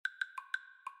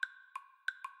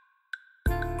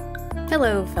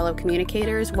Hello, fellow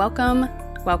communicators. Welcome,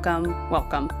 welcome,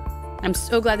 welcome. I'm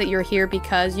so glad that you're here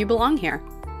because you belong here.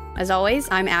 As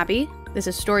always, I'm Abbie. This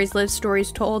is Stories Lived,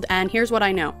 Stories Told, and here's what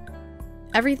I know.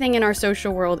 Everything in our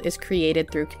social world is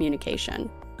created through communication.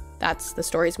 That's the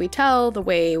stories we tell, the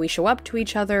way we show up to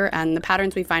each other, and the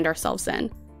patterns we find ourselves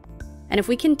in. And if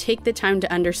we can take the time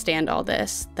to understand all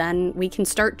this, then we can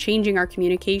start changing our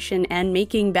communication and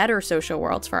making better social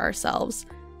worlds for ourselves.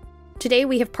 Today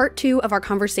we have part 2 of our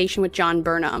conversation with John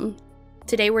Burnham.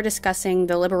 Today we're discussing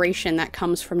the liberation that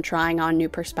comes from trying on new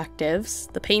perspectives,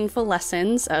 the painful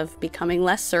lessons of becoming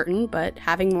less certain but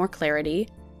having more clarity,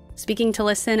 speaking to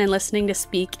listen and listening to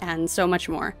speak, and so much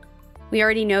more. We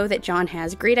already know that John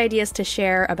has great ideas to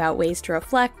share about ways to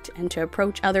reflect and to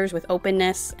approach others with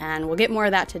openness, and we'll get more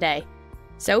of that today.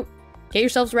 So, get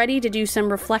yourselves ready to do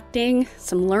some reflecting,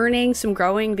 some learning, some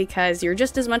growing, because you're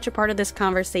just as much a part of this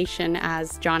conversation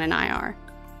as John and I are.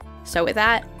 So with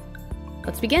that,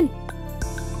 let's begin.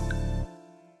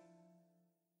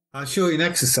 I'll show you an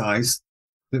exercise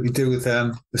that we do with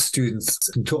the students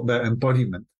and talk about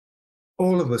embodiment.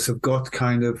 All of us have got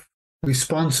kind of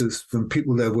responses from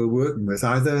people that we're working with,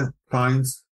 either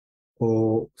clients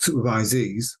or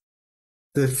supervisees,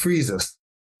 that freeze us,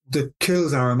 that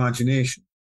kills our imagination.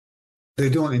 They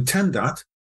don't intend that.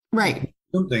 Right.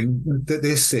 Something that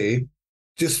they say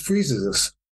just freezes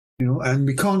us, and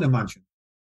we can't imagine.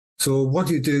 So what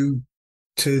do you do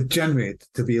to generate,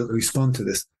 to be able to respond to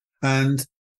this? And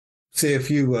say if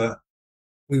we were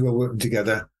working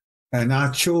together and I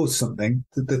chose something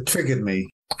that triggered me,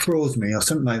 froze me or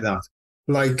something like that.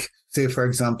 Like, say, for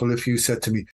example, if you said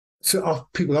to me, so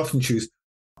people often choose,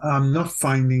 I'm not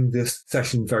finding this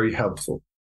session very helpful.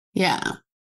 Yeah.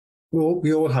 Well,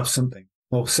 we all have something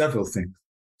or several things.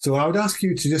 So I would ask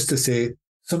you to say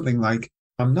something like,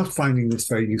 I'm not finding this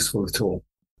very useful at all.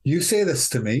 You say this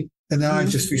to me and then I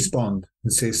just respond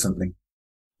and say something,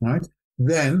 right?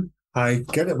 Then I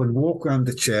get up and walk around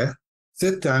the chair,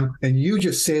 sit down, and you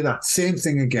just say that same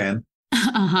thing again.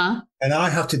 Uh-huh. And I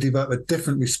have to develop a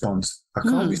different response. I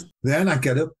can't Then I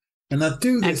get up and I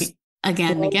do this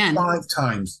again and again 5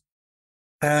 times.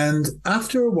 And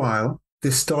after a while,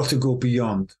 they start to go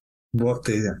beyond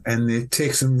and they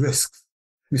take some risks.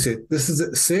 You say, this is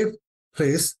a safe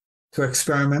place to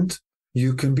experiment.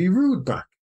 You can be rude back.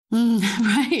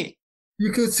 Right.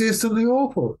 You could say something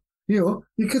awful. You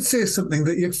could say something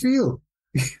that you feel.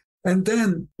 And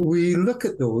then we look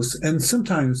at those, and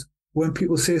sometimes when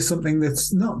people say something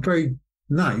that's not very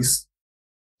nice,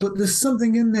 but there's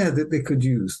something in there that they could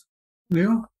use,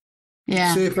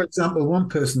 Yeah. Say, for example, one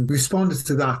person responded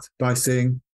to that by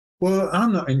saying, well,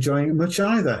 I'm not enjoying it much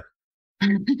either.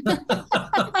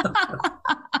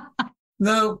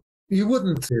 Now, you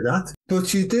wouldn't say that,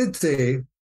 but you did say,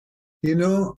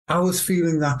 I was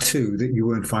feeling that too, that you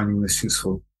weren't finding this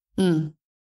useful.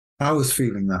 I was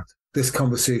feeling that. This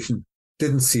conversation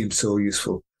didn't seem so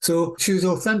useful. So she was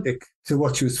authentic to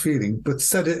what she was feeling, but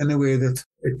said it in a way that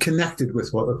it connected with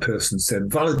what the person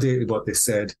said, validated what they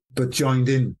said, but joined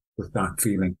in with that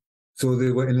feeling. So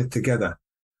they were in it together.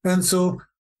 And so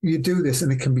you do this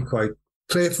and it can be quite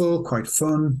playful, quite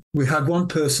fun. We had one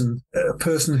person, a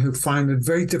person who found it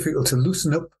very difficult to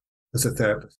loosen up as a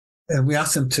therapist. And we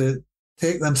asked them to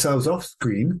take themselves off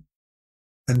screen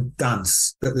and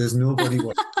dance, that there's nobody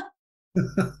watching.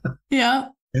 Yeah.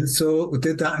 And so we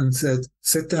did that and said,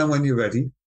 sit down when you're ready.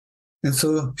 And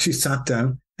so she sat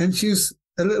down and she was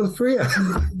a little freer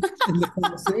in the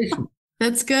conversation.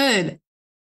 That's good.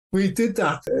 We did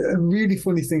that. A really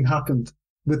funny thing happened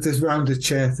with this rounded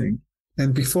chair thing.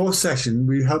 And before session,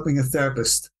 we were helping a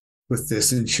therapist with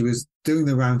this, and she was doing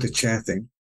the rounded chair thing.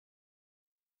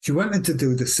 She went in to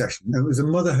do this session. It was a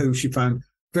mother who she found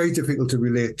very difficult to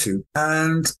relate to.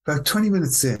 And about 20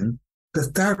 minutes in, the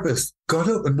therapist got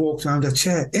up and walked around her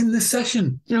chair in the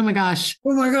session. Oh my gosh.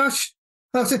 Oh my gosh.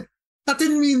 I said, I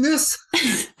didn't mean this.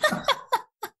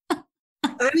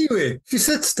 Anyway, she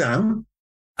sits down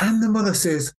and the mother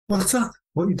says, what's that?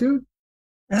 What are you doing?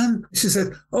 And she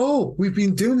said, oh, we've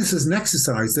been doing this as an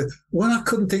exercise that when I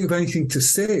couldn't think of anything to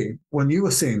say when you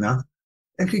were saying that,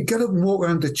 if you get up and walk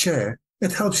around the chair,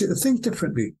 it helps you to think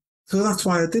differently. So that's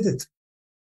why I did it.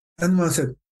 And I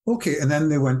said, okay. And then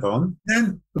they went on.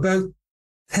 Then about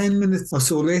 10 minutes or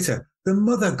so later, the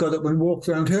mother got up and walked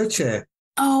around her chair.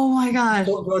 Oh my gosh.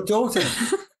 Talked to her daughter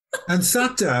and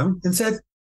sat down and said,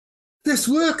 this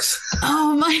works.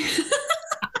 Oh my.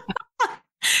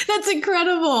 That's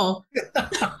incredible.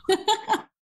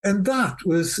 And that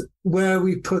was where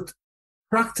we put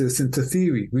practice into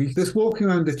theory. This walking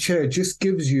around the chair just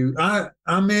gives you,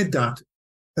 I made that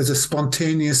as a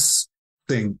spontaneous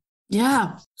thing.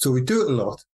 Yeah. So we do it a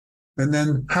lot. And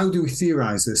then how do we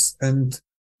theorize this? And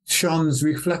Sean's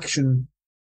reflection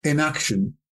in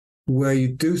action, where you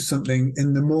do something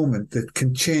in the moment that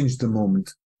can change the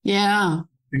moment. Yeah.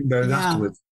 Think about it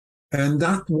afterwards. And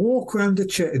that walk around the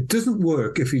chair, it doesn't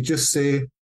work if you just say,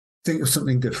 think of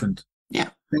something different. Yeah.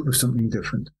 Think of something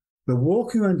different. But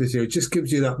walking around the chair just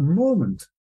gives you that moment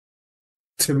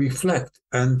to reflect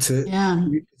and to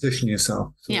reposition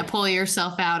yourself. So, yeah, pull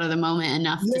yourself out of the moment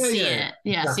enough to see it.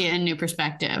 Yeah, exactly. See it in a new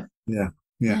perspective. Yeah.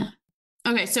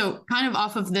 Okay, so kind of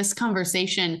off of this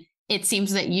conversation, it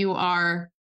seems that you have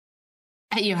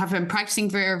been practicing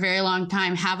for a very long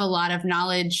time, have a lot of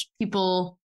knowledge.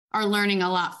 People are learning a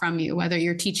lot from you, whether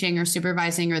you're teaching or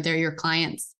supervising or they're your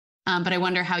clients. But I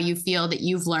wonder how you feel that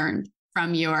you've learned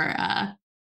from your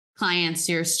clients,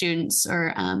 your students,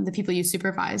 or the people you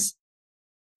supervise.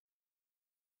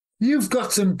 You've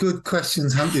got some good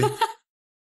questions, haven't you?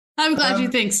 I'm glad you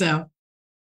think so.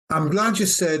 I'm glad you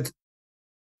said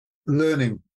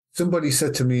learning. Somebody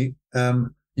said to me,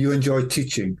 you enjoy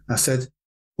teaching. I said,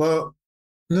 well,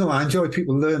 no, I enjoy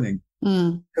people learning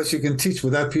because you can teach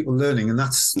without people learning. And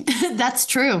that's that's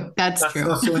true. That's true.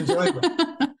 Not so enjoyable.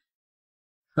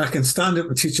 I can stand up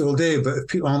and teach all day, but if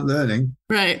people aren't learning,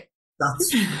 right.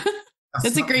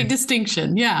 That's a great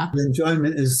distinction. Yeah. The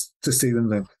enjoyment is to see them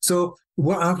learn. So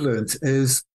what I've learned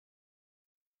is,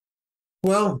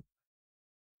 well,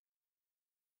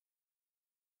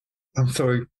 I'm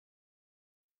sorry.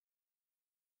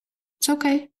 It's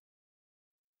okay.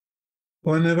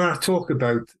 Whenever I talk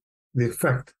about the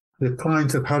effect the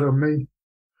clients have had on me,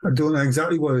 I don't know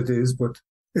exactly what it is, but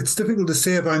it's difficult to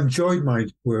say if I enjoyed my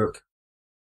work.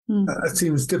 It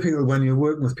seems difficult when you're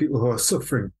working with people who are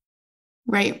suffering.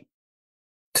 Right.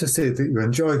 To say that you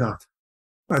enjoy that.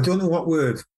 I don't know what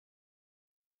word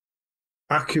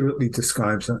accurately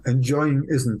describes that. Enjoying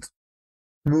isn't.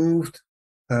 Moved.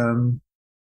 And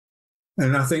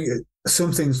I think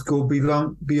some things go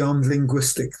beyond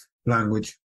linguistic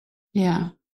language.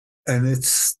 Yeah. And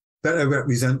it's better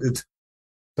represented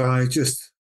by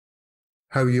just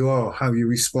how you are, how you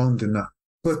respond in that.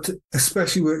 But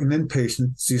especially working in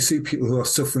patients, you see people who are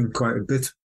suffering quite a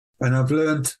bit. And I've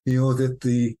learned, that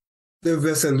the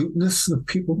resoluteness of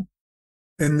people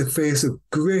in the face of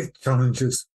great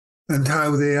challenges and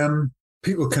how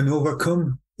people can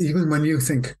overcome, even when you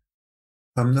think,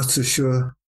 I'm not so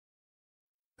sure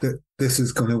that this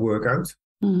is going to work out.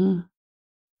 Mm-hmm.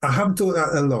 I haven't thought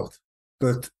that a lot,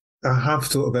 but I have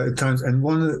thought about it at times. And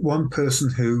one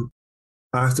person who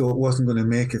I thought wasn't going to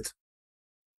make it,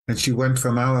 and she went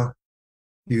from our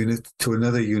unit to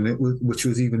another unit, which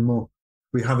was even more.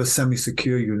 We have a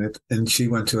semi-secure unit, and she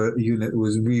went to a unit that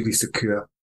was really secure.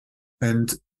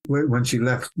 And when she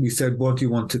left, we said, what do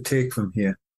you want to take from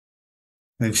here?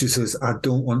 And she says, I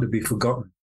don't want to be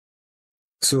forgotten.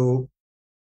 So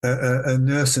a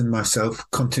nurse and myself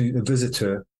continued to visit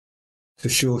her to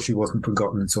show she wasn't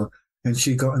forgotten and so on. And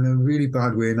she got in a really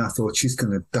bad way, and I thought, she's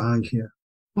going to die here.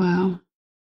 Wow.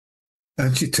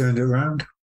 And she turned it around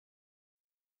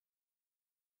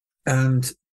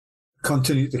and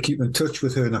continued to keep in touch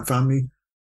with her and her family.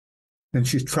 And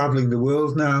she's traveling the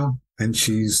world now, and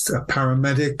she's a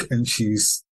paramedic, and she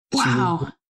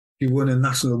won a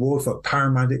national award for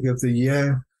Paramedic of the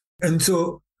Year. And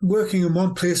so working in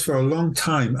one place for a long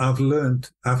time, I've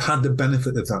had the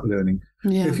benefit of that learning.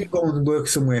 Yeah. If you go and work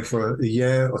somewhere for a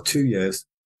year or 2 years,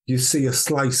 you see a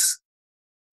slice.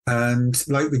 And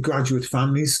like the graduate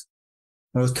families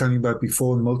I was telling you about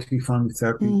before, multi-family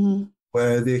therapy,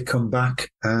 where they come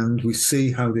back and we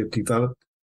see how they've developed.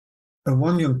 And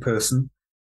one young person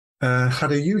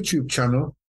had a YouTube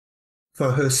channel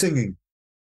for her singing.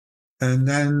 And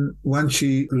then when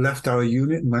she left our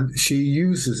unit, she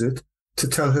uses it to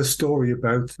tell her story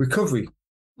about recovery.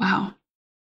 Wow.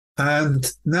 And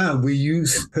now we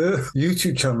use her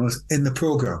YouTube channels in the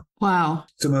program. Wow.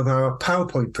 Some of our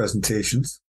PowerPoint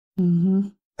presentations. Mm-hmm.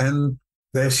 And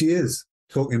there she is,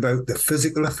 talking about the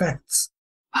physical effects.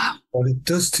 Wow. What it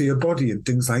does to your body and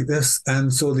things like this.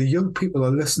 And so the young people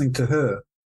are listening to her,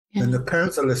 and the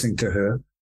parents are listening to her.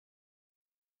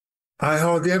 I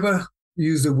hardly ever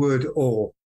use the word awe.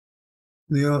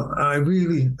 I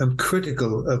really am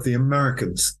critical of the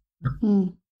Americans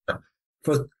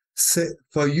for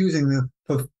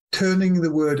turning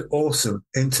the word awesome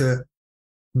into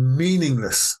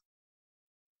meaningless.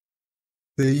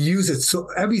 They use it so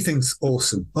everything's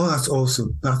awesome. Oh, that's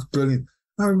awesome. That's brilliant.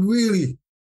 I really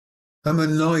am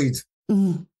annoyed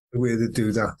the way they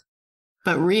do that.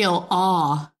 But real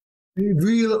awe.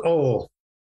 Real awe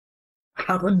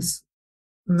happens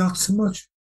not so much.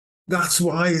 That's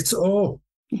why it's awe.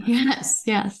 Yes,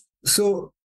 yes.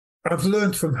 So I've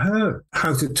learned from her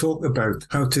how to talk about,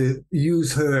 how to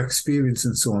use her experience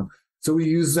and so on. So we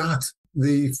use that,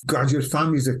 the graduate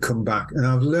families that come back. And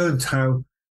I've learned how,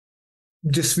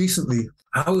 just recently,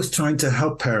 I was trying to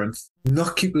help parents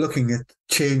not keep looking at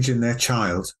change in their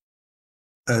child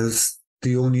as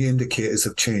the only indicators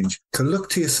of change, to look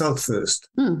to yourself first.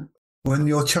 When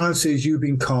your child says you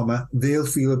being calmer, they'll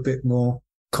feel a bit more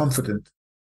confident.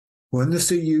 When they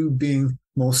see you being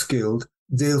more skilled,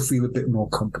 they'll feel a bit more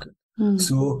confident.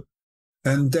 So,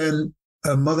 and then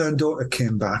a mother and daughter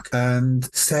came back and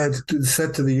said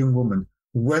to the young woman,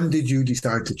 when did you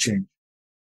decide to change?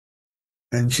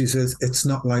 And she says, it's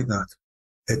not like that.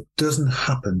 It doesn't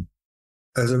happen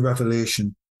as a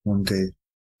revelation one day.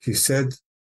 She said,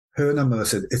 her and her mother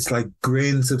said, it's like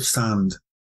grains of sand,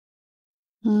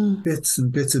 bits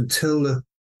and bits until the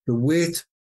weight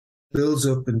builds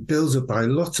up and builds up by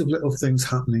lots of little things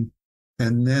happening.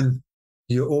 And then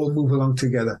you all move along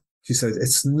together. She said,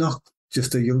 it's not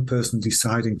just a young person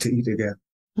deciding to eat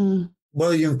again.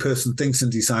 Well, a young person thinks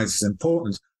and decides it's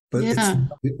important, but it's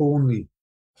not the only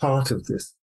part of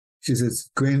this. She says,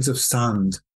 grains of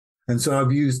sand. And so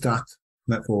I've used that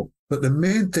metaphor. But the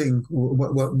main thing,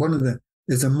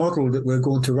 is a model that we're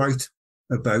going to write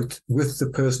about with the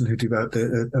person who developed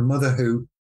it, a mother who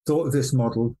thought of this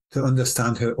model to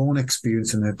understand her own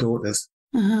experience and her daughter's.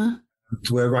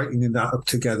 We're writing that up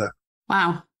together.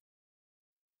 Wow.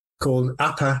 Called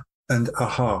Abbie and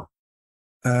Aha.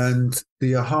 And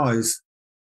the aha is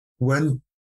when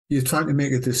you're trying to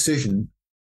make a decision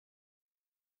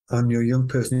on your young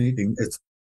person eating,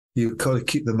 you've got to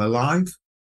keep them alive,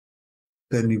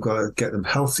 then you've got to get them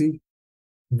healthy,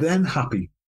 then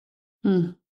happy,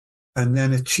 and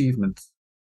then achievements.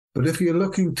 But if you're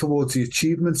looking towards the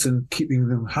achievements and keeping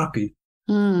them happy,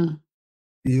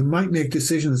 you might make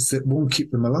decisions that won't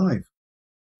keep them alive.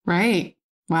 Right.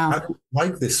 Wow. I don't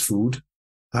like this food.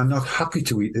 I'm not happy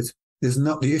to eat it. Is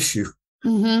not the issue.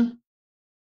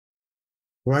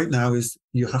 Right now is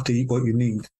you have to eat what you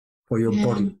need for your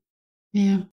body.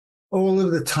 Yeah. All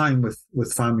of the time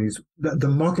with families, the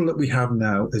model that we have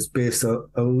now is based a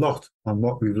lot on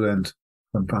what we've learned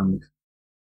from families.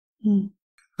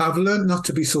 I've learned not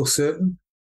to be so certain.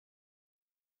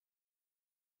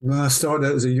 When I started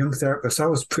out as a young therapist, I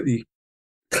was pretty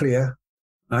clear.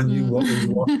 I knew what was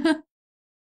what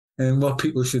and what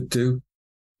people should do.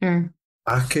 Sure.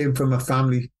 I came from a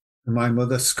family, my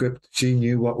mother's script, she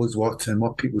knew what was what and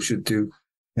what people should do.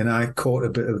 And I caught a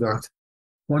bit of that.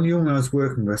 One young I was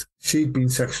working with, she'd been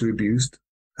sexually abused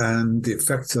and the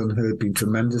effects on her had been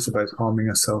tremendous about harming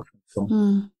herself and so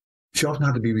on. She often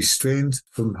had to be restrained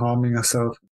from harming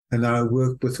herself. And I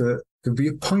worked with her. There'd be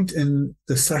a point in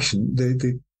the session,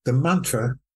 the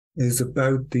mantra is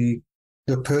about the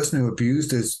person who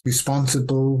abused is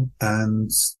responsible and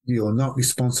you're not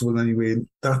responsible anyway.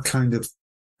 That kind of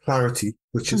clarity,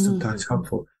 which is sometimes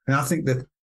helpful. And I think that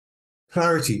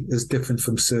clarity is different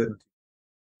from certainty.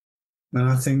 And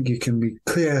I think you can be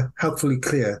clear, helpfully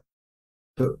clear,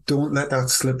 but don't let that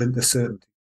slip into certainty.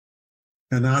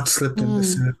 And I'd slipped into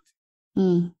certainty.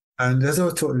 And as I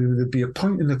was talking, there'd be a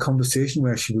point in the conversation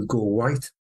where she would go white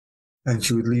and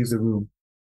she would leave the room.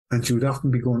 And she would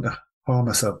often be going to harm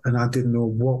herself. And I didn't know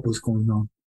what was going on.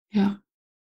 Yeah.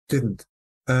 Didn't.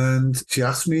 And she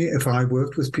asked me if I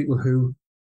worked with people who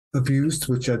abused,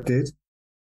 which I did.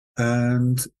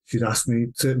 And she'd ask me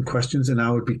certain questions and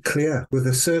I would be clear with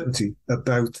a certainty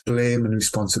about blame and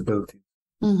responsibility.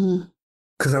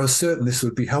 Because I was certain this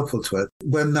would be helpful to her.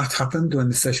 When that happened, when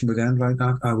the session would end like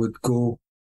that, I would go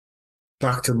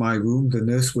back to my room. The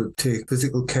nurse would take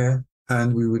physical care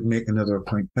and we would make another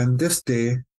appointment. And this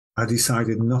day, I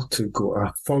decided not to go.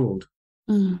 I followed.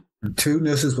 And two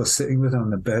nurses were sitting with her on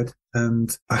the bed.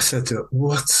 And I said to her,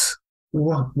 what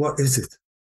is it?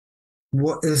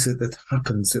 What is it that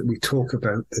happens that we talk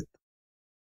about that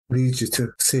leads you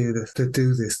to say this, to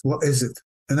do this? What is it?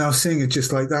 And I was saying it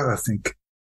just like that, I think.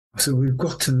 I said, we've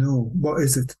got to know. What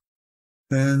is it?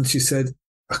 And she said,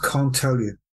 I can't tell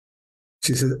you.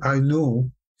 She said, I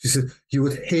know. She said, you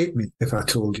would hate me if I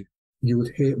told you. You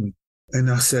would hate me. And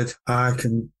I said, I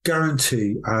can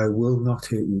guarantee I will not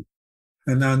hate you.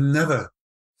 And I never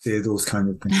say those kind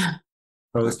of things.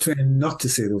 I was trained not to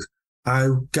say those. I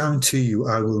guarantee you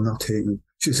I will not hate you.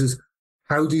 She says,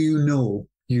 how do you know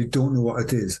you don't know what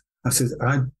it is? I said,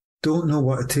 I don't know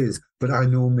what it is, but I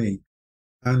know me.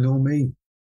 I know me.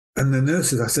 And the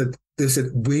nurses, they said,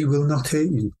 we will not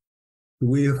hate you.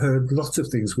 We have heard lots of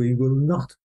things. We will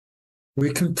not.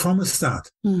 We can promise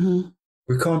that.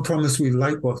 We can't promise we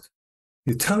like what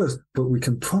you tell us, but we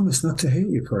can promise not to hate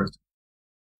you for it.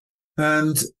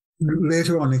 And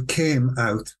later on, it came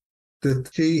out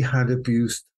that she had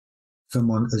abused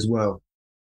someone as well.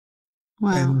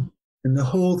 Wow. And the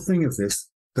whole thing of this,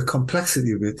 the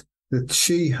complexity of it, that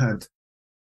she had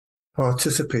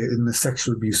participated in the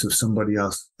sexual abuse of somebody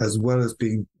else as well as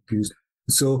being abused.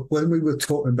 So when we were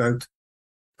talking about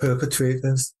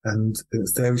perpetrators and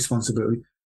it's their responsibility,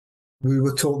 we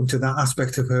were talking to that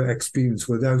aspect of her experience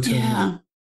without her knowing.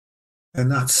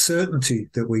 And that certainty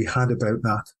that we had about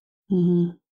that,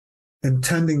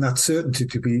 intending that certainty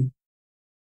to be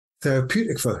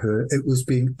therapeutic for her, it was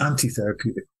being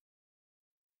anti-therapeutic.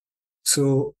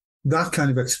 So that kind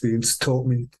of experience taught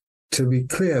me to be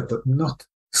clear, but not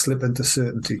slip into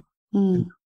certainty.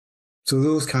 So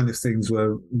those kind of things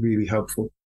were really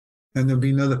helpful. And there have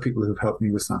been other people who've helped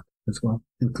me with that as well,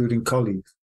 including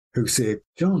colleagues who say,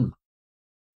 John,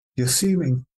 you're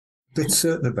seeming a bit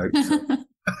certain about yourself.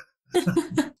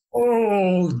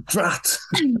 Oh, drat.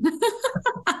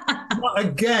 Not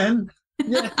again.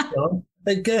 Yeah, John,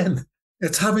 again.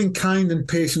 It's having kind and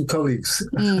patient colleagues.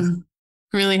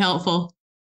 Really helpful.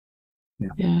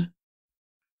 Yeah.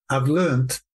 I've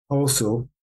learned also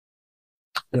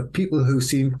that people who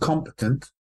seem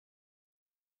competent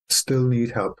still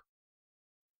need help.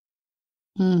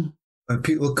 When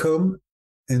people come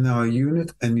in our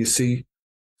unit and you see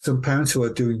some parents who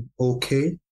are doing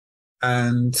okay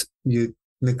and you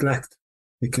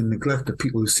can neglect the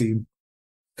people who seem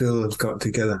still have got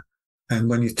together. And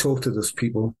when you talk to those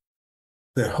people,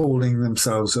 they're holding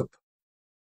themselves up.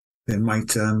 They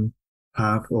might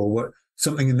have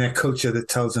something in their culture that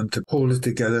tells them to hold it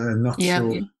together and not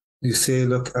show. You say,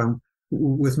 look,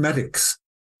 with medics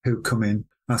who come in,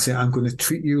 I say, I'm going to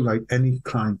treat you like any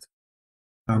client.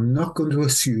 I'm not going to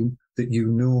assume that you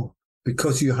know,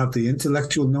 because you have the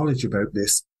intellectual knowledge about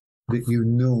this, that you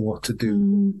know what to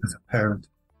do as a parent.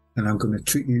 And I'm going to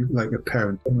treat you like a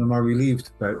parent. And am I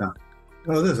relieved about that?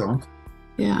 Others aren't.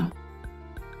 Yeah.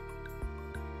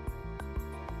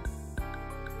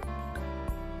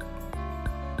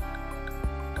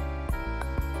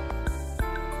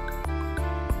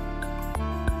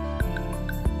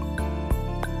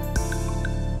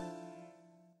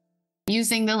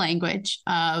 Using the language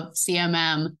of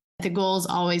CMM, the goal is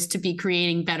always to be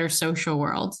creating better social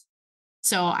worlds.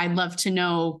 So I'd love to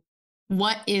know,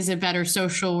 what is a better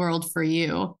social world for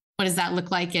you? What does that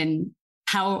look like? And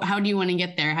how do you want to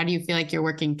get there? How do you feel like you're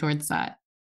working towards that?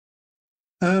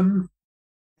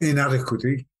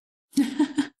 Inadequately,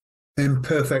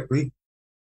 imperfectly.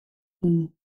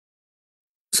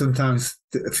 Sometimes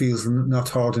it feels not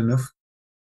hard enough.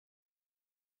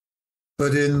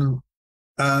 But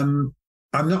I'm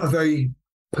not a very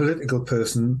political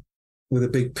person with a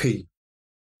big P.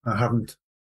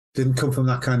 Didn't come from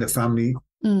that kind of family.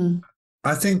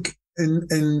 I think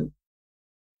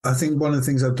I think one of the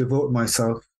things I've devoted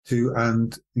myself to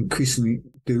and increasingly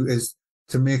do is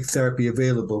to make therapy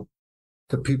available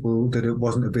to people that it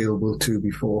wasn't available to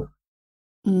before.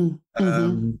 There's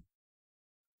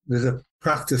a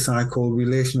practice I call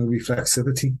relational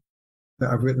reflexivity that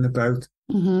I've written about,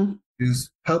 is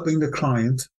helping the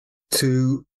client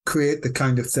to create the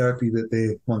kind of therapy that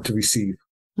they want to receive.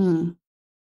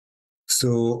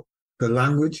 So the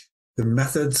language, the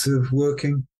methods of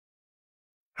working,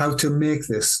 how to make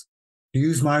this,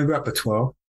 use my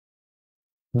repertoire.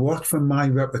 What from my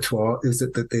repertoire is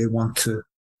it that they want to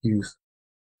use?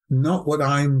 Not what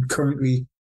I'm currently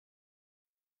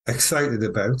excited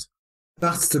about.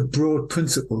 That's the broad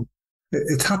principle.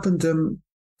 It happened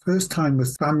first time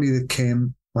with family that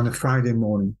came on a Friday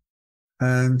morning,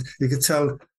 and you could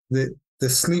tell that the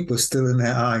sleep was still in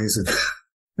their eyes,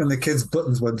 and the kids'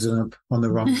 buttons were done up on the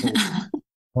wrong place.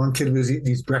 One kid was eating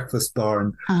his breakfast bar,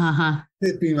 and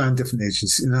they'd been around different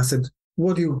ages. And I said,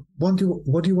 "What do you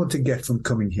want to get from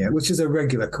coming here?" Which is a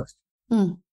regular question.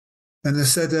 And they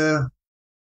said,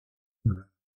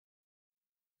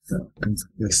 things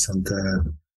like this, and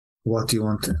what do you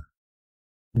want to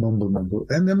mumble?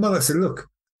 And the mother said, "Look,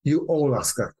 you all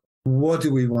ask that. What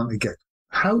do we want to get?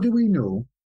 How do we know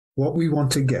what we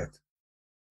want to get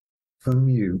from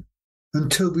you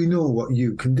until we know what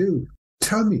you can do?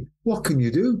 Tell me, what can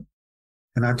you do?"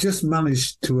 And I just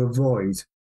managed to avoid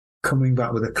coming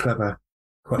back with a clever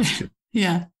question.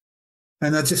 Yeah.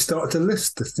 And I just started to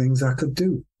list the things I could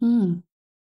do.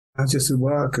 I just said,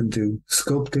 well, I can do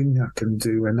sculpting, I can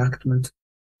do enactment,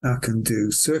 I can do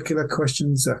circular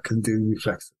questions, I can do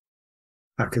reflexive,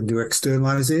 I can do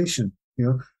externalization,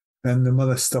 And the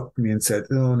mother stopped me and said,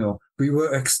 "Oh, no, we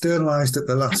were externalized at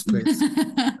the last place."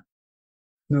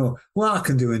 No, well, I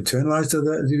can do internalized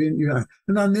other,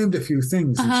 and I named a few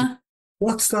things. And she,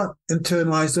 "What's that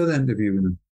internalized other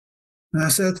interviewing?" And I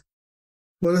said,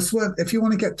 "Well, it's what, if you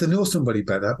want to get to know somebody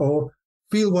better or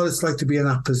feel what it's like to be in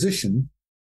that position,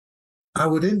 I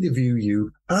would interview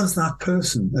you as that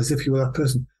person, as if you were that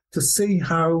person, to see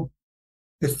how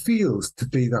it feels to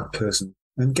be that person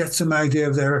and get some idea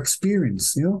of their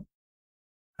experience, you know?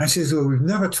 And she says, well, we've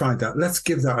never tried that. Let's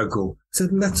give that a go. I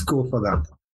said, let's go for that.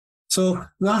 So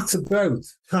that's about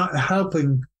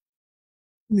helping.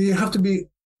 You have to be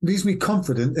reasonably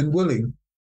confident and willing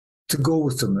to go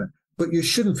with something, but you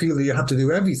shouldn't feel that you have to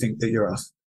do everything that you're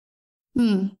asked.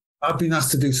 I've been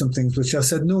asked to do some things which I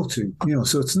said no to, you know,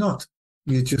 so it's not,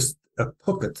 you're just a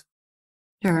puppet.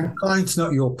 Sure. The client's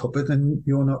not your puppet and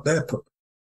you're not their puppet.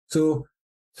 So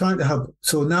trying to help.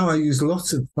 So now I use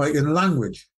lots of, like in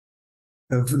language,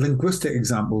 of linguistic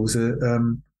examples. A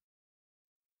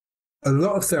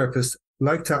lot of therapists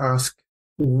like to ask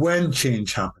when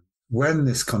change happens, when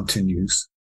this continues,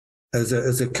 as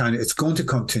a kind of, it's going to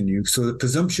continue. So the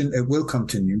presumption it will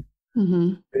continue.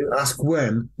 Ask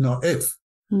when, not if.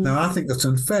 Now, I think that's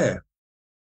unfair.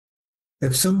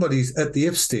 If somebody's at the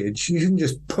if stage, you shouldn't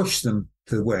just push them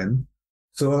to when.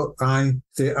 So I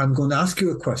say, I'm going to ask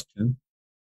you a question,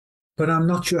 but I'm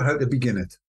not sure how to begin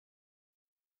it.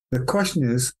 The question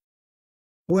is,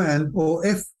 when or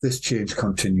if this change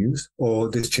continues or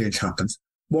this change happens,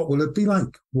 what will it be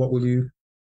like? What will you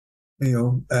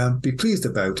be pleased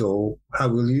about, or how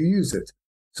will you use it?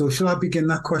 So shall I begin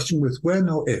that question with when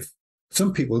or if?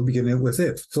 Some people begin it with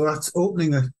if. So that's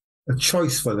opening a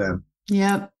choice for them.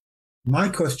 Yep. My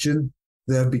question,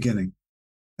 they're beginning.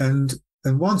 And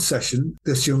in one session,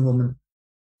 this young woman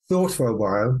thought for a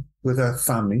while with her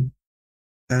family,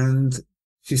 and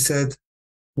she said,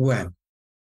 when?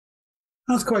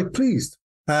 I was quite pleased.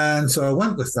 And so I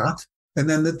went with that. And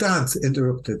then the dad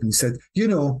interrupted and said,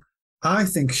 I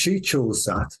think she chose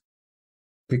that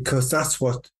because that's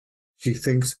what she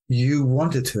thinks you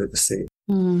wanted her to say.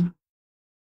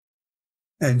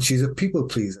 And she's a people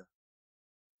pleaser.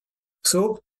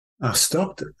 So I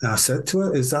stopped and I said to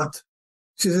her, is that?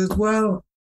 She says, well,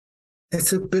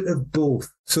 it's a bit of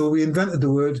both. So we invented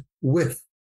the word with.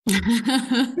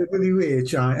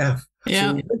 WHIF.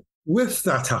 Yeah. So with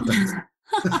that happens,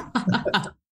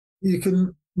 you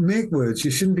can make words. You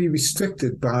shouldn't be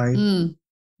restricted by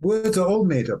words are all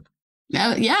made up.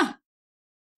 Yeah.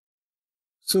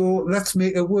 So let's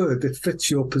make a word that fits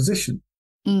your position.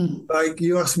 Like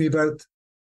you asked me about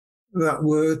that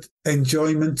word,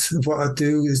 enjoyment of what I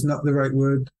do is not the right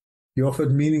word. You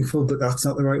offered meaningful, but that's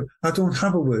not the right. I don't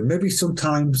have a word. Maybe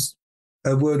sometimes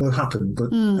a word will happen,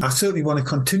 but I certainly want to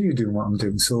continue doing what I'm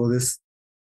doing. So there's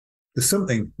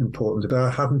something important, but I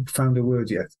haven't found a word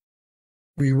yet.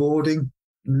 Rewarding,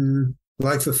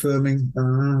 life affirming,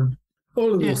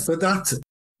 all of those. But that's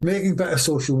making better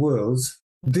social worlds.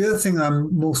 The other thing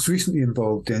I'm most recently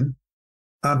involved in,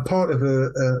 I'm part of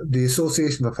the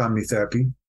Association for Family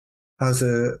Therapy, has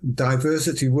a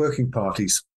diversity working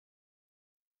parties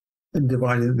and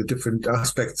divided into different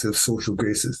aspects of social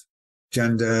graces: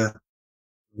 gender,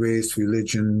 race,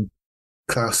 religion,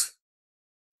 class,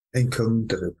 income.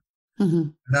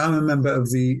 And I'm a member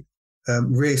of the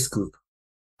race group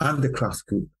and the class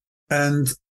group. And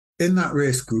in that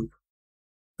race group,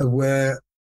 we're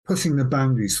pushing the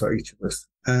boundaries for each of us.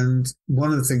 And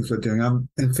one of the things we're doing, I'm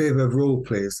in favor of role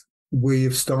plays.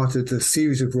 We've started a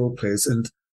series of role plays, and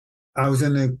I was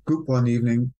in a group one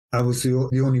evening. I was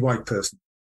the only white person.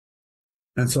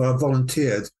 And so I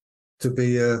volunteered to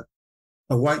be a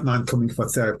white man coming for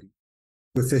therapy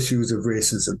with issues of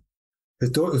racism.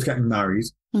 His daughter was getting married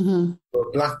to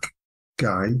a black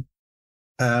guy,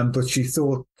 but she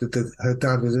thought that her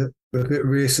dad was a bit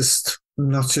racist. I'm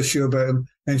not so sure about him.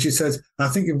 And she said, I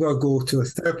think you've got to go to a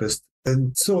therapist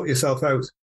and sort yourself out.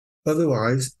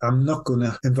 Otherwise, I'm not going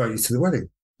to invite you to the wedding.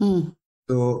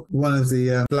 So one of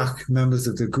the black members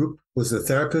of the group was a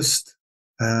therapist.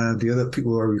 The other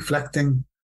people were reflecting.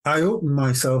 I opened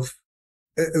myself.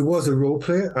 It was a role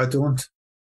play. I don't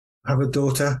have a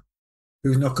daughter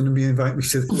who's not going to be inviting me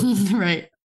to the wedding. Right.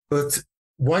 But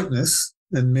whiteness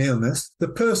and maleness, the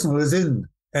personal is in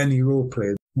any role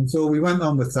play. And so we went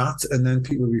on with that, and then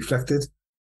people reflected.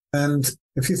 And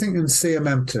if you think in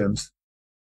CMM terms,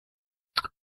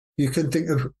 you can think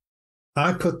of,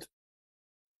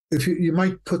 you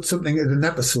might put something at an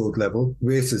episode level,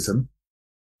 racism.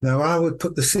 Now I would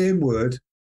put the same word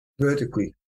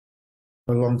vertically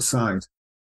alongside.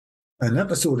 An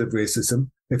episode of racism,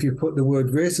 if you put the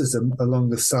word racism along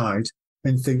the side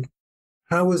and think,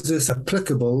 how is this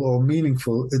applicable or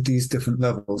meaningful at these different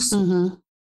levels?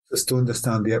 Just to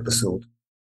understand the episode.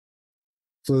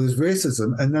 So there's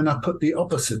racism, and then I put the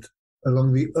opposite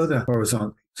along the other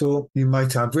horizontal. So you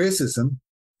might have racism,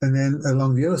 and then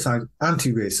along the other side,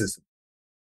 anti-racism.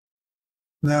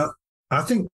 Now, I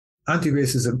think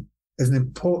anti-racism is an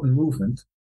important movement,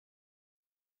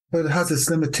 but it has its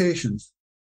limitations.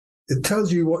 It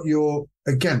tells you what you're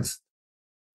against.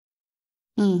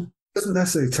 It doesn't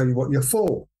necessarily tell you what you're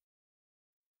for.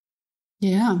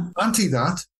 Yeah. Anti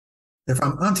that. If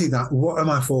I'm anti that, what am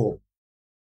I for?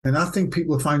 And I think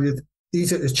people find it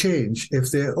easier to change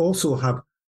if they also have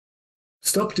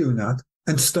stop doing that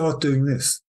and start doing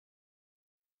this.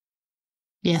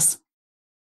 Yes.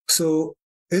 So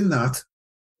in that,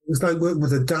 it's like working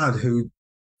with a dad who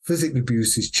physically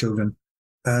abused his children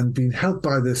and being helped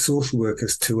by the social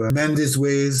workers to mend his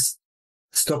ways,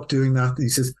 stop doing that. He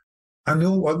says, I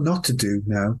know what not to do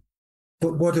now,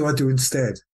 but what do I do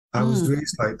instead? I was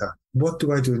raised like that. What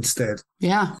do I do instead?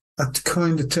 Yeah. A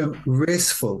kind of term,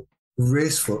 raceful,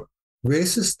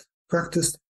 racist,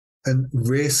 practiced, and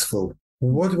raceful.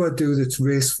 What do I do that's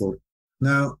raceful?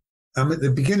 Now, I'm at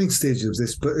the beginning stages of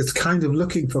this, but it's kind of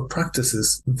looking for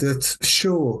practices that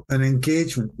show an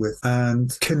engagement with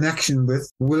and connection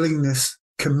with, willingness,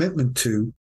 commitment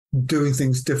to doing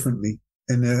things differently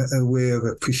in a way of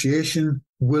appreciation,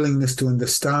 willingness to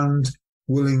understand,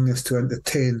 willingness to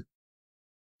entertain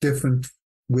different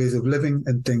ways of living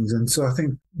and things. And so I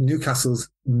think Newcastle's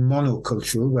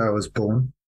monocultural, where I was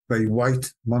born, very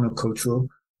white, monocultural,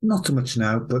 not too much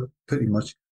now, but pretty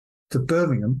much, to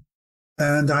Birmingham.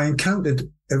 And I encountered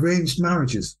arranged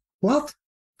marriages. What?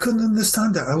 Couldn't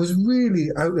understand that. I was really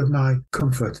out of my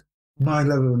comfort, my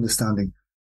level of understanding.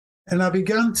 And I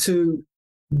began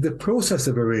the process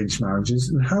of arranged marriages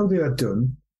and how they are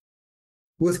done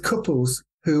with couples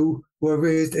who were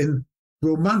raised in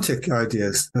romantic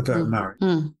ideas about marriage,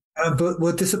 but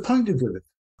were disappointed with it.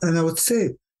 And I would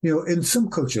say, in some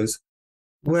cultures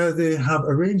where they have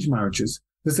arranged marriages,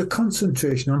 there's a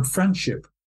concentration on friendship.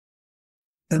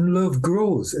 And love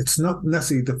grows. It's not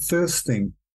necessarily the first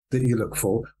thing that you look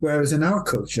for, whereas in our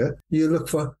culture, you look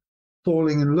for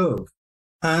falling in love.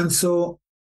 And so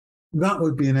that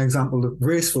would be an example of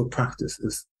graceful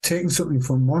practices, taking something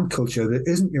from one culture that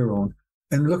isn't your own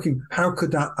and looking, how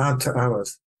could that add to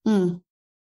ours?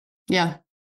 Yeah.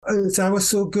 Is ours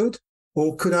so good?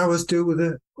 Or could ours do with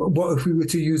it? What if we were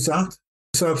to use that?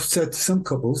 So I've said to some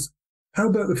couples, how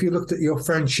about if you looked at your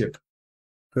friendship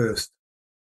first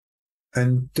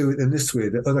and do it in this way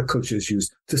that other cultures use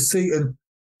to see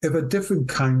if a different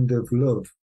kind of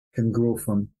love can grow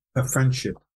from a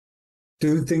friendship,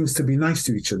 doing things to be nice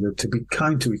to each other, to be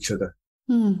kind to each other.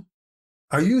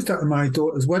 I used that in my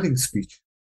daughter's wedding speech.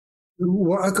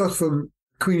 What I got from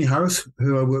Queenie Harris,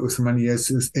 who I worked with for many years,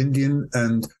 is Indian,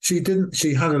 and she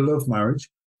had a love marriage.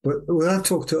 But when I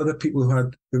talked to other people who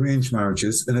had arranged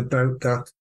marriages and about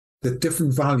that, the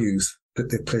different values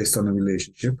that they placed on a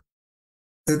relationship,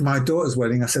 at my daughter's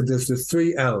wedding, I said, there's the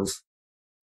 3 L's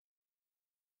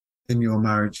in your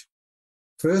marriage.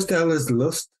 First L is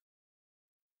lust,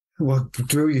 what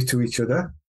drew you to each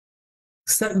other.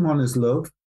 Second one is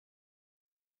love,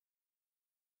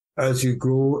 as you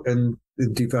grow and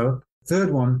develop.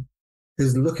 Third one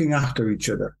is looking after each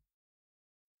other.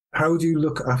 How do you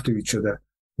look after each other,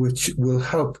 which will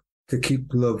help to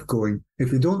keep love going?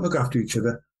 If you don't look after each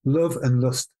other, love and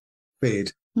lust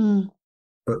fade.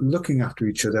 But looking after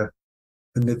each other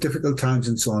in the difficult times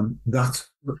and so on, that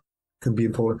can be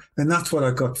important. And that's what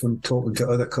I got from talking to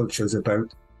other cultures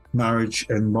about marriage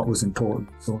and what was important.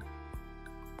 So.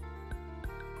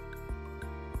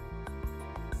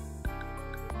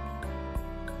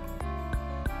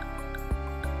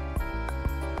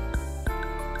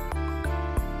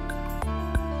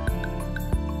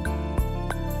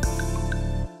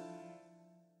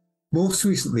 Most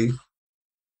recently,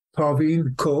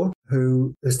 Parveen Kaur,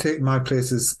 who has taken my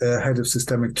place as head of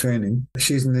systemic training.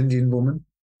 She's an Indian woman,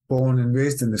 born and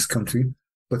raised in this country,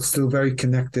 but still very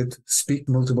connected, speaks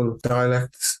multiple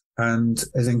dialects, and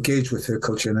is engaged with her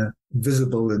culture in a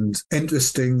visible and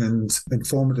interesting and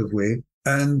informative way.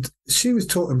 And she doesn't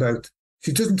talk about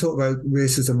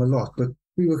racism a lot, but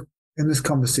we were in this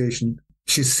conversation.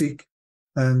 She's Sikh,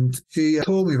 and she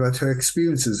told me about her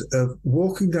experiences of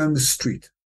walking down the street.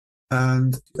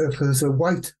 And if there's a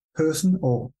white person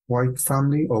or white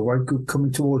family or white group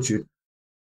coming towards you,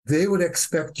 they would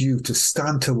expect you to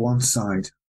stand to one side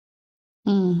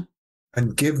and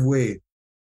give way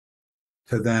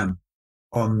to them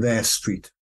on their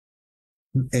street,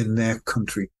 in their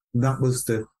country. That was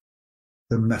the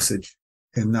message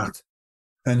in that.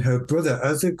 And her brother,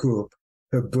 as they grew up,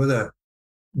 her brother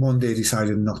one day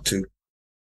decided not to.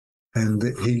 And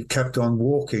he kept on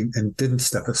walking and didn't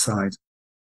step aside.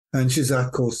 And she says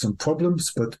that caused some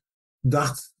problems, but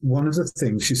that's one of the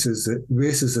things. She says that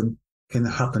racism can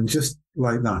happen just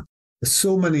like that. There's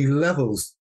so many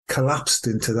levels collapsed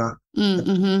into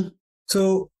that.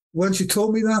 So when she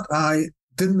told me that, I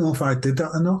didn't know if I did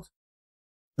that or not.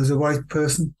 as a white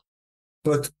person.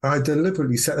 But I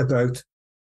deliberately set about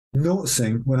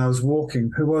noticing when I was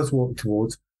walking, who I was walking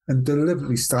towards, and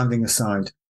deliberately standing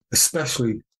aside,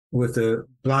 especially with a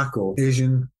black or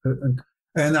Asian.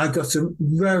 And I got some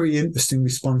very interesting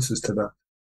responses to that.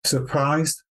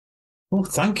 Surprised. Oh,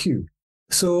 thank you.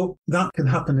 So that can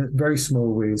happen in very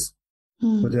small ways.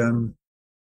 But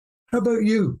how about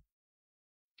you?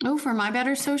 Oh, for my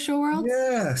better social world?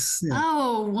 Yes. Yeah.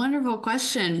 Oh, wonderful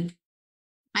question.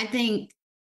 I think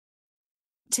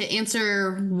to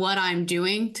answer what I'm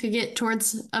doing to get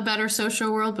towards a better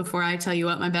social world before I tell you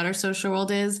what my better social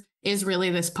world is really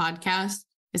this podcast,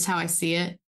 is how I see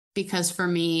it. Because for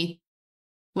me,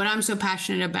 what I'm so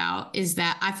passionate about is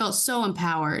that I felt so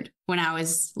empowered when I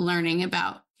was learning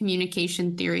about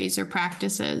communication theories or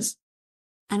practices.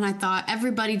 And I thought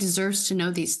everybody deserves to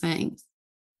know these things.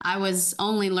 I was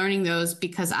only learning those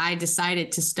because I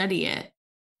decided to study it.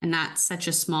 And that's such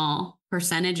a small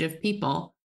percentage of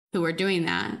people who are doing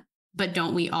that. But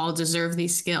don't we all deserve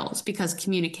these skills? Because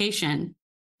communication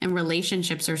and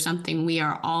relationships are something we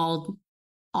are all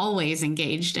always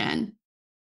engaged in.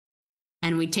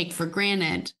 And we take for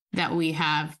granted that we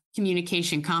have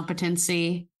communication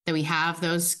competency, that we have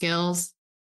those skills.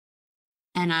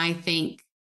 And I think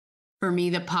for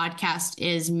me, the podcast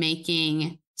is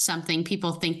making something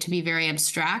people think to be very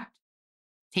abstract,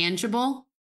 tangible.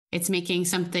 It's making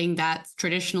something that's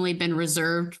traditionally been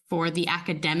reserved for the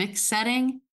academic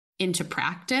setting into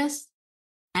practice.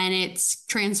 And it's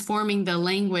transforming the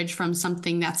language from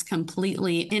something that's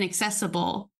completely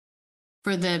inaccessible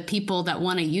for the people that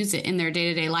want to use it in their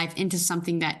day-to-day life into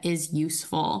something that is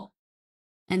useful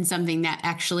and something that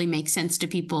actually makes sense to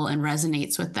people and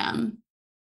resonates with them.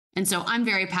 And so I'm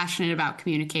very passionate about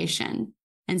communication.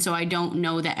 And so I don't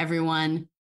know that everyone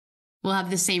will have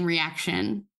the same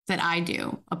reaction that I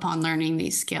do upon learning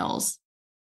these skills.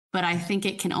 But I think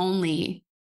it can only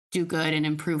do good and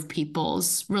improve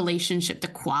people's relationship, the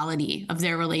quality of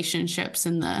their relationships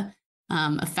and the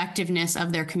effectiveness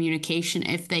of their communication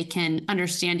if they can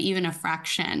understand even a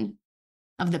fraction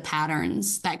of the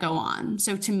patterns that go on.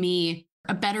 So to me,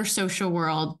 a better social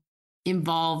world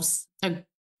involves a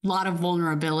lot of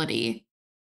vulnerability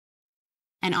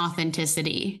and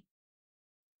authenticity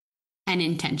and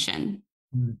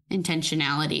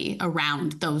intentionality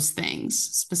around those things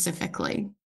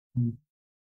specifically.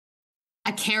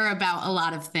 I care about a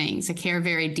lot of things. I care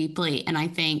very deeply. And I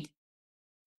think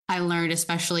I learned,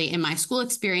 especially in my school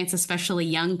experience, especially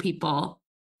young people,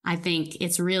 I think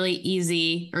it's really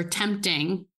easy or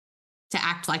tempting to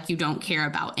act like you don't care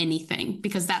about anything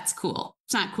because that's cool.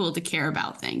 It's not cool to care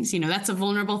about things. You know, that's a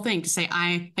vulnerable thing to say,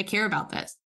 I care about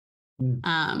this.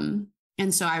 And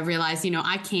so I realized, you know,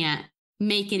 I can't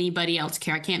make anybody else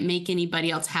care. I can't make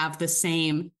anybody else have the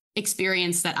same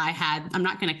experience that I had. I'm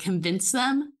not going to convince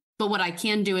them, but what I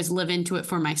can do is live into it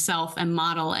for myself and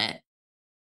model it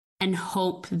and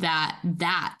hope that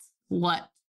that's what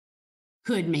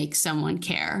could make someone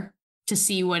care, to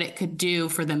see what it could do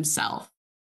for themselves.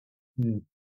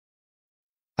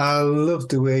 I love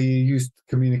the way you use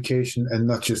communication and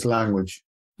not just language.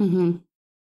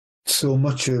 So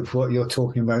much of what you're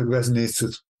talking about resonates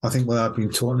with, I think, what I've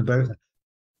been talking about.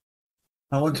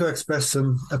 I want to express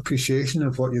some appreciation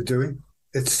of what you're doing.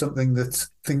 It's something that's,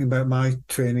 thinking about my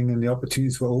training and the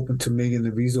opportunities were open to me and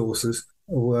the resources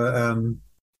were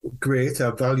great.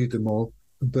 I valued them all.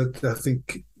 But I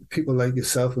think people like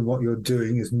yourself and what you're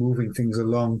doing is moving things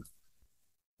along.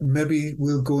 Maybe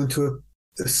we'll go into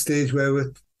a stage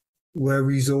where we're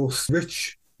resource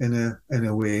rich in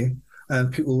a way,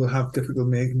 and people will have difficult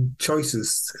making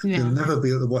choices. They'll never be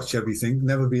able to watch everything,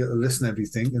 never be able to listen to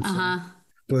everything. And so,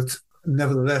 but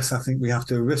nevertheless, I think we have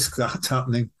to risk that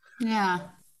happening. Yeah.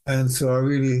 And so I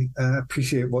really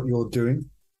appreciate what you're doing.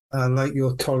 I like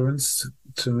your tolerance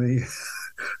to me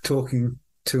talking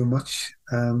too much.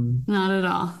 Not at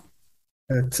all.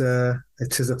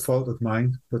 It is a fault of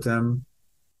mine, but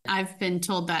I've been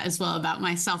told that as well about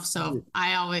myself, so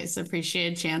I always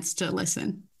appreciate a chance to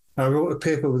listen. I wrote a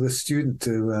paper with a student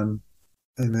in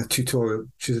a tutorial.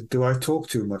 She said, "Do I talk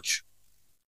too much?"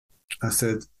 I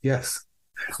said, "Yes."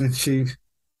 And she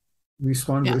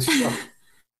responded with shock.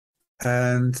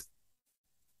 And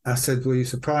I said, "Were you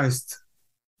surprised?"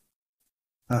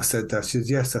 I said that. She said,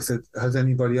 "Yes." I said, "Has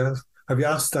anybody else? Have you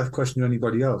asked that question to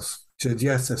anybody else?" She said,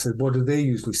 "Yes." I said, "What do they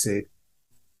usually say?"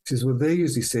 She says, "Well, they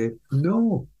usually say,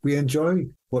 'No, we enjoy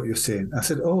what you're saying.'" I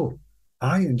said, "Oh,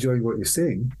 I enjoy what you're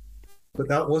saying, but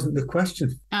that wasn't the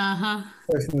question. The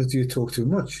question was, do you talk too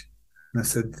much?" And I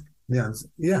said,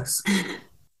 "Yes."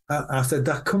 I said,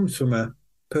 "That comes from a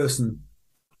person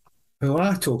who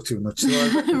I talk too much." So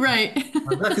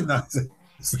I recognize it.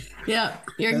 Yeah,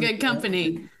 you're in good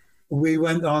company. We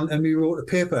went on and we wrote a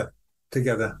paper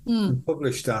together and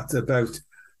published that about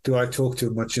do I talk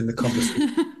too much in the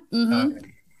conversation?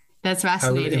 That's How it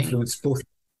fascinating. influenced both.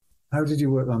 How did you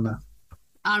work on that?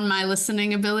 On my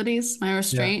listening abilities, my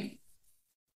restraint. Yeah.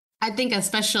 I think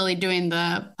especially doing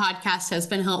the podcast has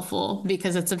been helpful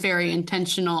because it's a very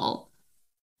intentional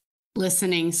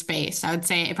listening space. I would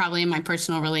say probably in my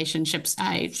personal relationships,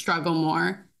 I struggle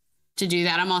more to do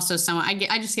that. I'm also someone,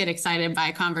 I just get excited by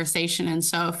a conversation. And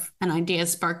so if an idea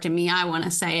is sparked in me, I want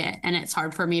to say it. And it's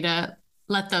hard for me to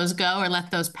let those go or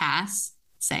let those pass.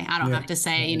 Say, I don't have to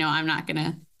say, I'm not going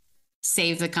to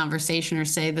save the conversation or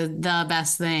say the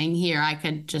best thing here. I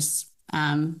could just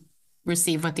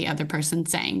receive what the other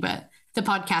person's saying. But the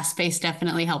podcast space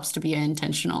definitely helps to be an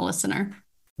intentional listener.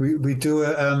 We do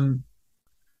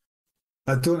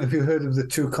I don't know if you heard of the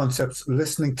two concepts,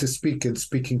 listening to speak and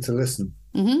speaking to listen.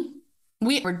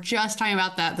 We were just talking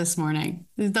about that this morning.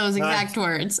 Those exact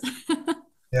words.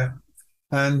 Yeah.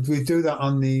 And we do that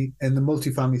in the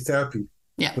multifamily therapy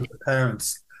with the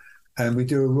parents. And we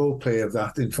do a role play of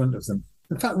that in front of them.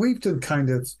 In fact, we've done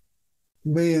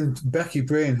me and Becky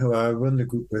Brain, who I run the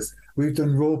group with, we've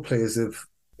done role plays of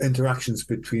interactions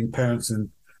between parents and,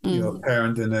 a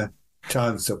parent and a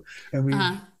child and stuff. And we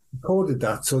recorded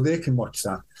that so they can watch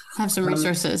that. Have some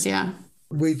resources, yeah.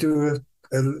 We do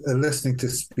a listening to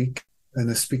speak and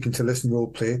a speaking to listen role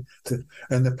play.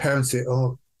 And the parents say,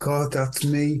 oh, God, that's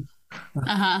me.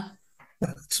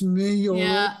 That's me.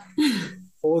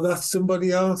 Or that's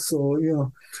somebody else,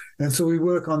 and so we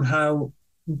work on how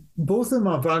both of them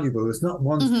are valuable. It's not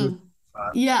one's good.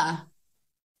 Yeah.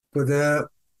 But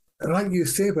like you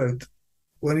say about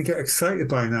when you get excited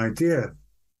by an idea.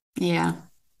 Yeah.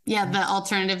 Yeah. The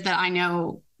alternative that I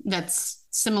know that's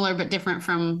similar but different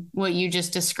from what you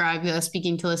just described, the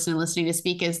speaking to listen and listening to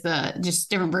speak, is the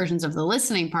just different versions of the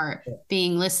listening part,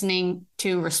 being listening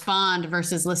to respond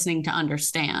versus listening to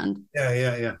understand.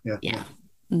 Yeah.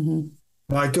 Mm-hmm.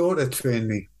 My daughter trained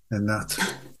me in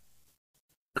that.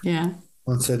 Yeah.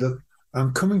 And said, look,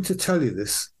 I'm coming to tell you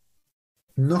this,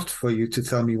 not for you to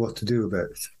tell me what to do about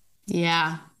it.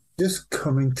 Yeah. Just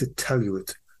coming to tell you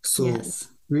it. So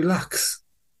relax.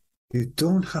 You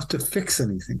don't have to fix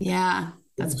anything. Yeah,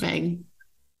 that's big.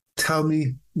 Tell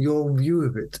me your view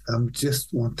of it. I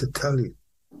just want to tell you.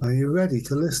 Are you ready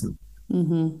to listen?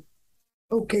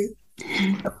 Okay.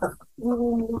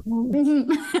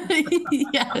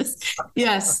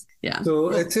 Yes. Yeah.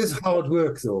 So it is hard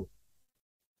work, though.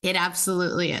 It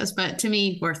absolutely is, but to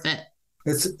me, worth it.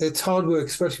 It's hard work,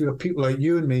 especially with people like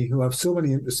you and me who have so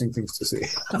many interesting things to say.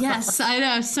 Yes, I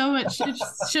know. So much.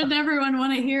 Shouldn't everyone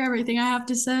want to hear everything I have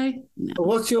to say? No.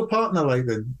 What's your partner like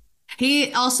then?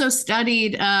 He also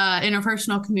studied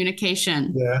interpersonal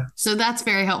communication. Yeah. So that's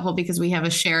very helpful because we have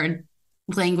a shared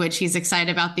language. He's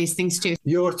excited about these things too.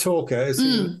 You're a talker, is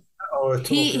he? Or a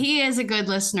talker? He is a good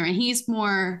listener, and he's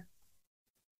more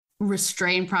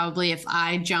restrained probably if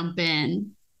I jump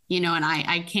in, and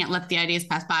I can't let the ideas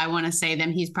pass by. I want to say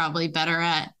them. He's probably better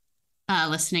at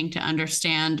listening to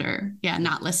understand or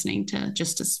not listening to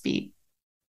just to speak.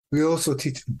 We also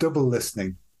teach double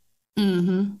listening.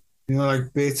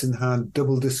 Like Bates and Hand,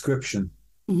 double description.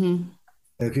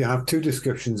 If you have two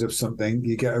descriptions of something,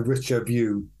 you get a richer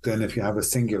view than if you have a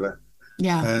singular.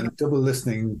 Yeah. And double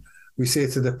listening, we say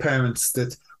to the parents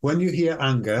that when you hear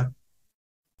anger,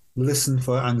 listen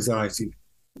for anxiety.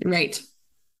 Right.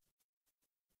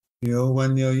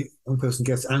 When one person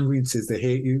gets angry and says they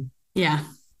hate you. Yeah.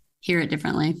 Hear it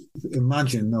differently.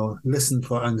 Imagine, listen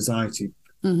for anxiety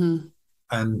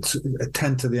and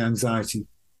attend to the anxiety.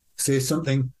 Say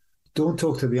something. Don't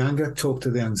talk to the anger, talk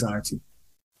to the anxiety.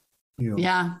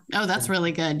 Yeah. Oh, that's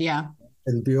really good. Yeah.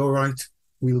 It'll be all right.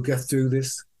 We'll get through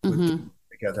this. We'll do it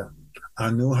together.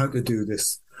 I know how to do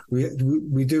this.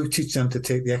 We do teach them to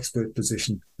take the expert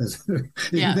position.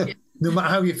 No matter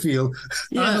how you feel,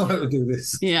 I know how to do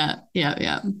this. Yeah.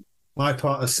 My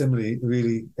partner, similarly,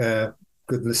 really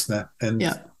good listener. And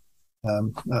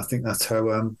I think that's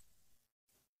how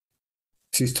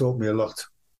she's taught me a lot.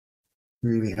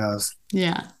 Really has.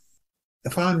 Yeah.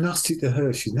 If I'm nasty to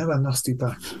her, she's never nasty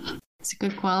back. It's a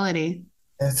good quality.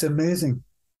 It's amazing.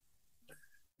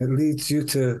 It leads you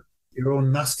to your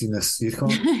own nastiness. You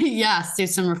can't. Yes, do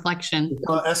some reflection. You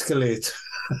can't escalate.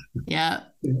 Yeah.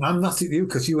 I'm nasty to you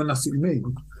because you were nasty to me.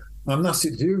 I'm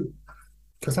nasty to you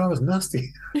because I was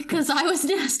nasty. Because I was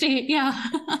nasty. Yeah.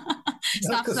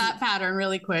 Stops that pattern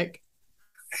really quick.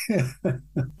 Yeah.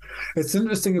 It's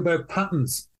interesting about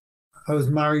patterns. I was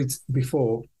married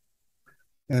before,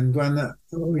 and when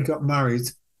we got married,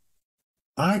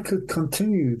 I could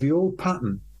continue the old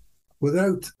pattern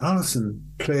without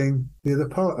Alison playing the other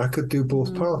part. I could do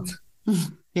both parts.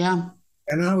 Yeah.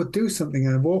 And I would do something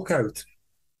and walk out,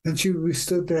 and she would be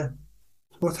stood there.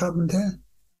 What happened there?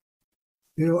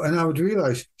 And I would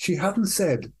realize she hadn't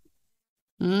said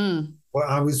what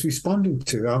I was responding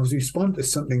to. I was responding to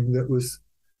something that was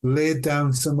laid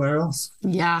down somewhere else.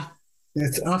 Yeah.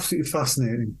 It's absolutely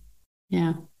fascinating.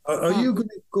 Yeah. Are you going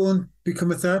to go and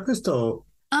become a therapist, or?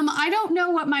 I don't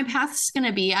know what my path's going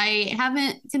to be. I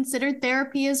haven't considered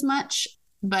therapy as much,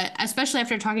 but especially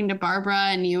after talking to Barbara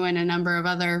and you and a number of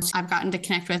others I've gotten to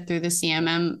connect with through the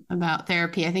CMM about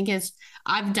therapy. I think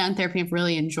I've done therapy. I've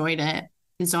really enjoyed it.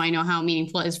 And so I know how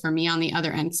meaningful it is for me on the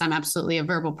other end, because I'm absolutely a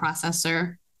verbal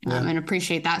processor and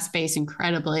appreciate that space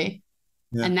incredibly.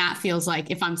 Yeah. And that feels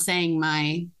like if I'm saying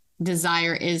my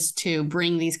desire is to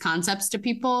bring these concepts to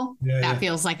people, that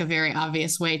feels like a very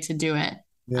obvious way to do it.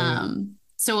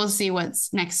 So we'll see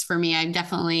what's next for me. I'm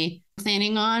definitely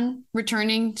planning on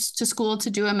returning to school to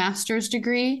do a master's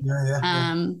degree.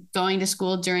 Going to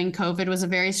school during COVID was a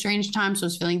very strange time, so I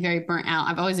was feeling very burnt out.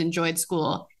 I've always enjoyed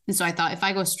school. And so I thought if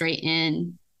I go straight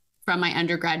in from my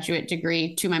undergraduate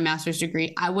degree to my master's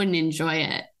degree, I wouldn't enjoy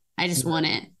it. I just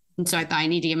wouldn't. And so I thought I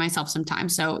need to give myself some time.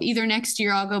 So either next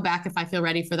year I'll go back if I feel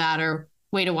ready for that, or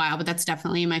wait a while, but that's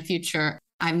definitely in my future.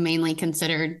 I've mainly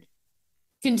considered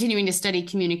continuing to study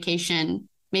communication.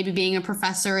 Maybe being a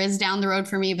professor is down the road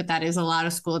for me, but that is a lot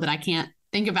of school that I can't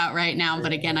think about right now.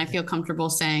 But again, I feel comfortable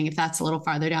saying if that's a little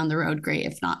farther down the road, great.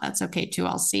 If not, that's okay too.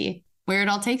 I'll see where it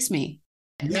all takes me.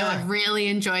 No, I've really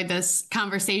enjoyed this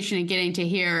conversation and getting to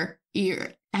hear you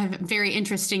have very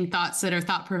interesting thoughts that are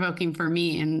thought-provoking for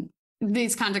me. And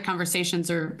these kinds of conversations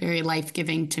are very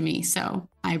life-giving to me. So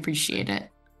I appreciate it.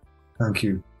 Thank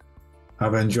you.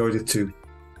 I've enjoyed it too.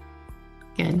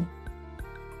 Good.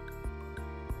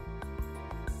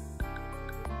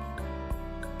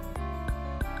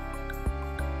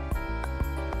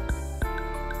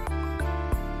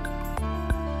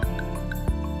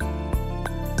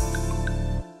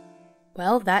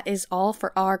 Well, that is all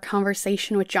for our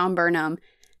conversation with John Burnham.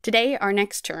 Today, our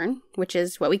next turn, which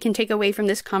is what we can take away from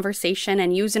this conversation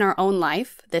and use in our own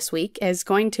life this week, is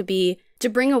going to be to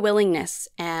bring a willingness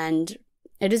and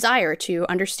a desire to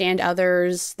understand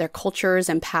others, their cultures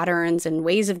and patterns and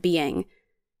ways of being.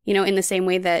 In the same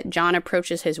way that John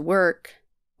approaches his work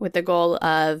with the goal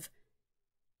of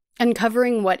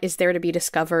uncovering what is there to be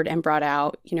discovered and brought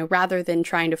out, rather than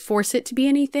trying to force it to be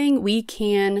anything, we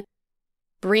can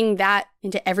bring that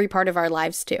into every part of our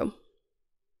lives too.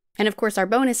 And of course, our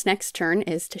bonus next turn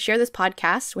is to share this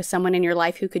podcast with someone in your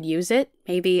life who could use it.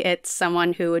 Maybe it's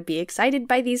someone who would be excited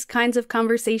by these kinds of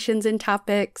conversations and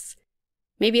topics.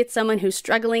 Maybe it's someone who's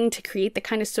struggling to create the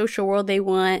kind of social world they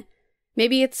want.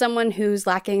 Maybe it's someone who's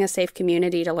lacking a safe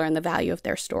community to learn the value of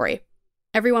their story.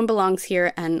 Everyone belongs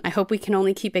here, and I hope we can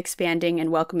only keep expanding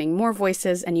and welcoming more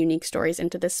voices and unique stories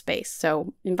into this space.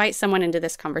 So invite someone into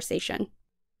this conversation.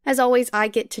 As always, I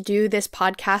get to do this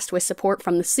podcast with support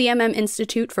from the CMM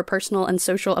Institute for Personal and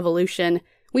Social Evolution.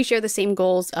 We share the same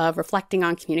goals of reflecting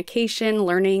on communication,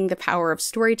 learning the power of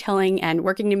storytelling, and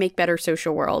working to make better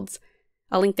social worlds.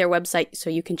 I'll link their website so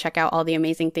you can check out all the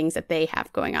amazing things that they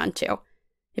have going on too.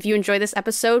 If you enjoy this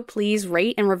episode, please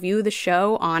rate and review the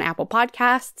show on Apple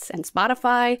Podcasts and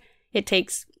Spotify. It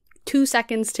takes 2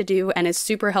 seconds to do and is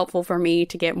super helpful for me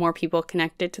to get more people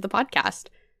connected to the podcast.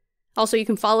 Also, you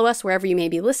can follow us wherever you may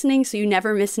be listening so you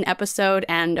never miss an episode.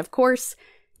 And of course,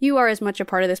 you are as much a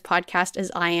part of this podcast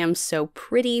as I am, so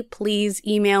pretty please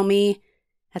email me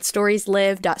at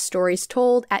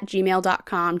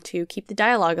storieslive.storiestold@gmail.com to keep the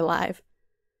dialogue alive.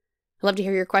 I'd love to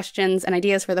hear your questions and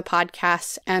ideas for the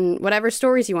podcast and whatever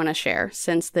stories you want to share,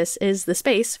 since this is the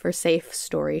space for safe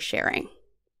story sharing.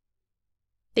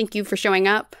 Thank you for showing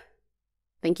up.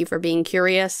 Thank you for being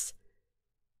curious.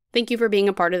 Thank you for being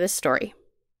a part of this story.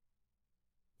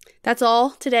 That's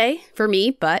all today for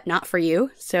me, but not for you.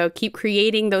 So keep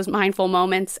creating those mindful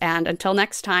moments. And until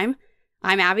next time,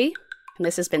 I'm Abbie, and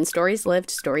this has been Stories Lived,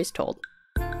 Stories Told.